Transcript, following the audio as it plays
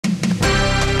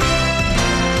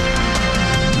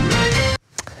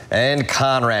And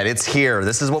Conrad, it's here.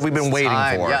 This is what we've been waiting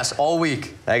for. Yes, all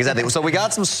week. Exactly. So we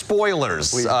got some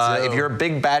spoilers. If you're a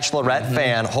big Bachelorette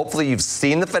fan, hopefully you've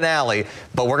seen the finale,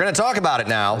 but we're going to talk about it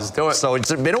now. Let's do it. So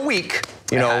it's been a week.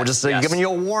 You know, just giving you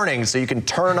a warning so you can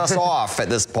turn us off at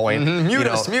this point. Mute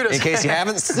us. In case you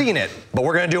haven't seen it. But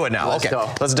we're going to do it now.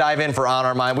 Let's dive in for On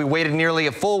Our Mind. We waited nearly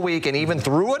a full week and even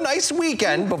through a nice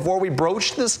weekend before we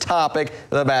broached this topic,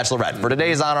 The Bachelorette. For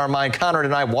today's On Our Mind, Conrad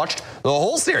and I watched the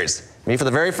whole series. Me for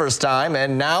the very first time,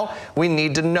 and now we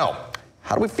need to know.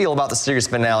 How do we feel about the series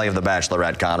finale of The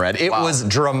Bachelorette, Conrad? It was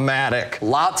dramatic.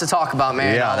 Lot to talk about,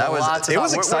 man. Yeah, that was, it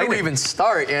was exciting. Where do we even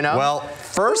start, you know? Well,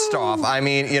 first off, I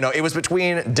mean, you know, it was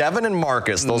between Devin and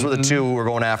Marcus. Those were the two who were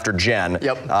going after Jen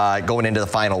going into the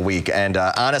final week. And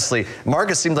honestly,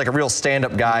 Marcus seemed like a real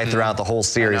stand-up guy throughout the whole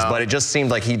series, but it just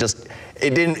seemed like he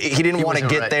didn't want to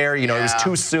get there. You know, it was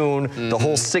too soon. The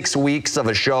whole 6 weeks of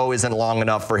a show isn't long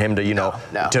enough for him to, you know,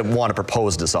 to want to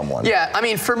propose to someone. Yeah, I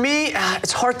mean, for me,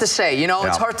 it's hard to say. You know,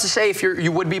 it's hard to say if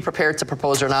you would be prepared to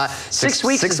propose or not. 6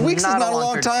 weeks is not a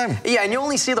long time. Yeah, and you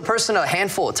only see the person a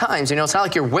handful of times. You know, it's not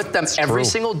like you're with them every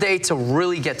single day to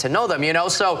really get to know them, you know?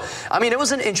 So, I mean, it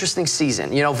was an interesting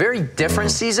season, you know, very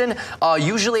different season.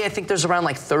 Usually, I think there's around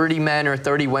like 30 men or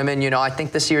 30 women. You know, I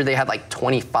think this year they had like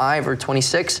 25 or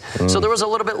 26. So there was a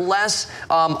little bit less.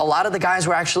 A lot of the guys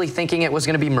were actually thinking it was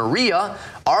going to be Maria,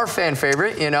 our fan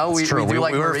favorite. You know, we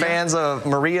were fans of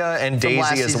Maria and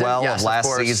Daisy as well, of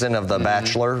last season of The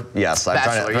Bachelor. Yes, I'm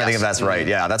trying to think if that's right.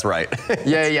 Yeah, that's right.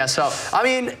 yeah. So, I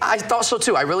mean, I thought so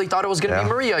too. I really thought it was going to be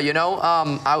Maria, you know.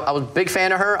 I was a big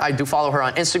fan of her. I do follow her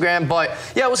on Instagram. But,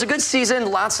 yeah, it was a good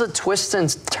season. Lots of twists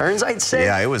and turns, I'd say.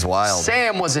 Yeah, it was wild.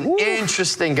 Sam was an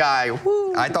interesting guy.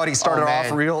 I thought he started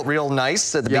off real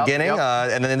nice at the beginning.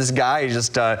 And then this guy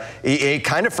just, he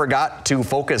kind of forgot to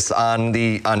focus on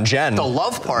Jen. The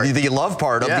love part. The love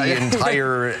part of the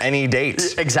entire any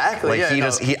date. Exactly.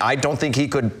 Like I don't think he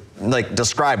could like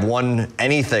describe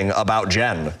anything about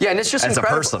Jen. Yeah, and it's just as a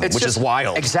person, which is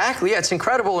wild. Exactly. Yeah, it's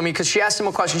incredible. I mean, because she asked him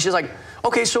a question. She's like,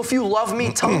 okay, so if you love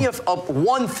me, tell me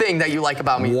one thing that you like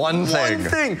about me. One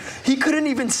thing. He couldn't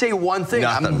even say one thing.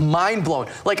 Nothing. I'm mind blown.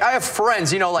 Like, I have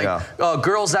friends, you know, like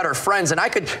girls that are friends, and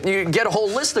you get a whole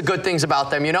list of good things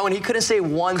about them, you know, and he couldn't say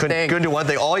one thing. Couldn't do one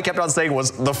thing. All he kept on saying was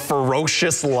the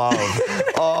ferocious love.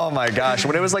 Oh my gosh.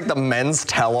 When it was like the men's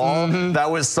tell-all,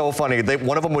 that was so funny.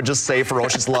 One of them would just say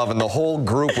ferocious love, and the whole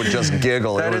group would just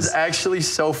giggle. That is actually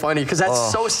so funny, because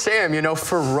that's so Sam, you know,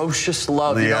 ferocious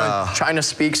love, you know, and trying to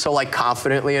speak so like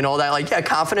confidently and all that. Like, yeah,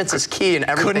 confidence is key in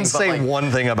everything. Couldn't say one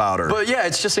thing about her. But yeah,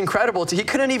 it's just incredible. He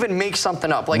couldn't even make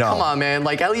something up. Like, come on, man.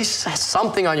 Like, at least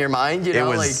something on your mind, you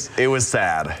know? It was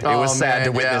sad. It was sad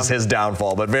to witness his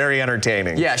downfall, but very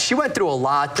entertaining. Yeah, she went through a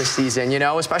lot this season, you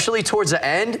know, especially towards the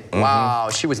end. Wow,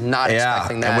 she was not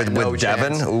expecting that. And with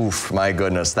Devin, oof, my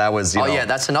goodness, that was, you know. Yeah,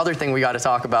 that's another thing we got to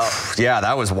talk about. Yeah,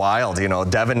 that was wild. You know,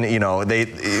 Devin, you know,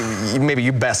 maybe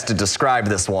you best to describe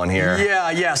this one here.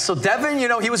 Yeah. So Devin, you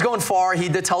know, he was going far. He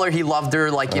did tell her he loved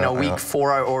her, like, you know, week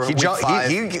 4 or week 5.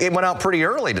 He went out pretty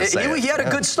early to say He had a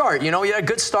good start, you know. He had a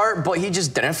good start, but he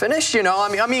just didn't finish, you know.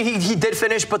 I mean, he did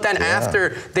finish, but then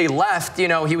after they left, you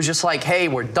know, he was just like, hey,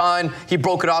 we're done. He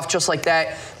broke it off just like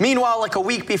that. Meanwhile, like a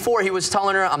week before, he was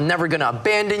telling her, I'm never going to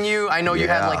abandon you. I know you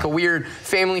had like a weird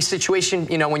family situation,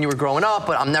 you know, when you were growing up,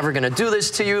 but I'm never going to do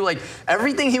this to you. Like,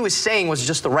 everything he was saying was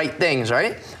just the right things,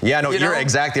 right? Yeah, no, you're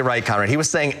exactly right, Conrad. He was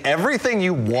saying everything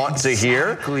you want to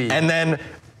hear, and then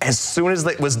as soon as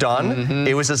it was done,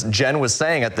 it was just Jen was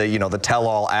saying at the, you know, the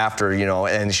tell-all after, you know,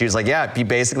 and she was like, yeah, he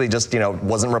basically just, you know,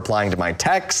 wasn't replying to my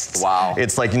texts. Wow.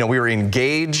 It's like, you know, we were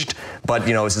engaged, but,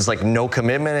 you know, it's just like no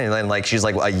commitment. And then like, she's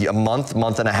like a month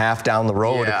and a half down the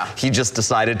road, he just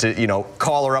decided to, you know,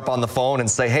 call her up on the phone and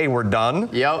say, hey, we're done.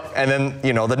 Yep. And then,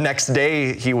 you know, the next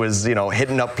day he was, you know,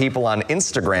 hitting up people on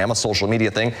Instagram, a social media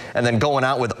thing, and then going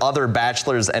out with other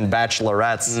bachelors and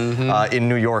bachelorettes in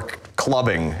New York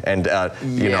clubbing. And,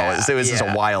 you know, it was just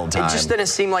a wild time. It just didn't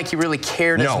seem like he really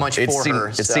cared as much for her.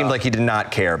 It seemed like he did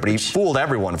not care, but he fooled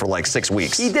everyone for like 6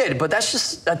 weeks. He did, but that's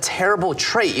just a terrible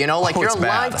trait, you know? Like, you're on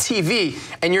live TV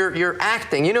and you're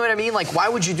acting, you know what I mean? Like, why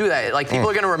would you do that? Like, people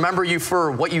are going to remember you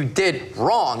for what you did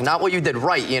wrong, not what you did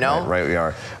right, you know? Right, we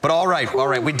are. But all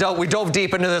right. We dove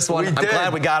deep into this one. I'm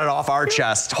glad we got it off our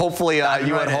chest. Hopefully, you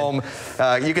at home,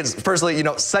 you can personally, you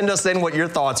know, send us in what your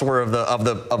thoughts were of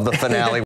the finale.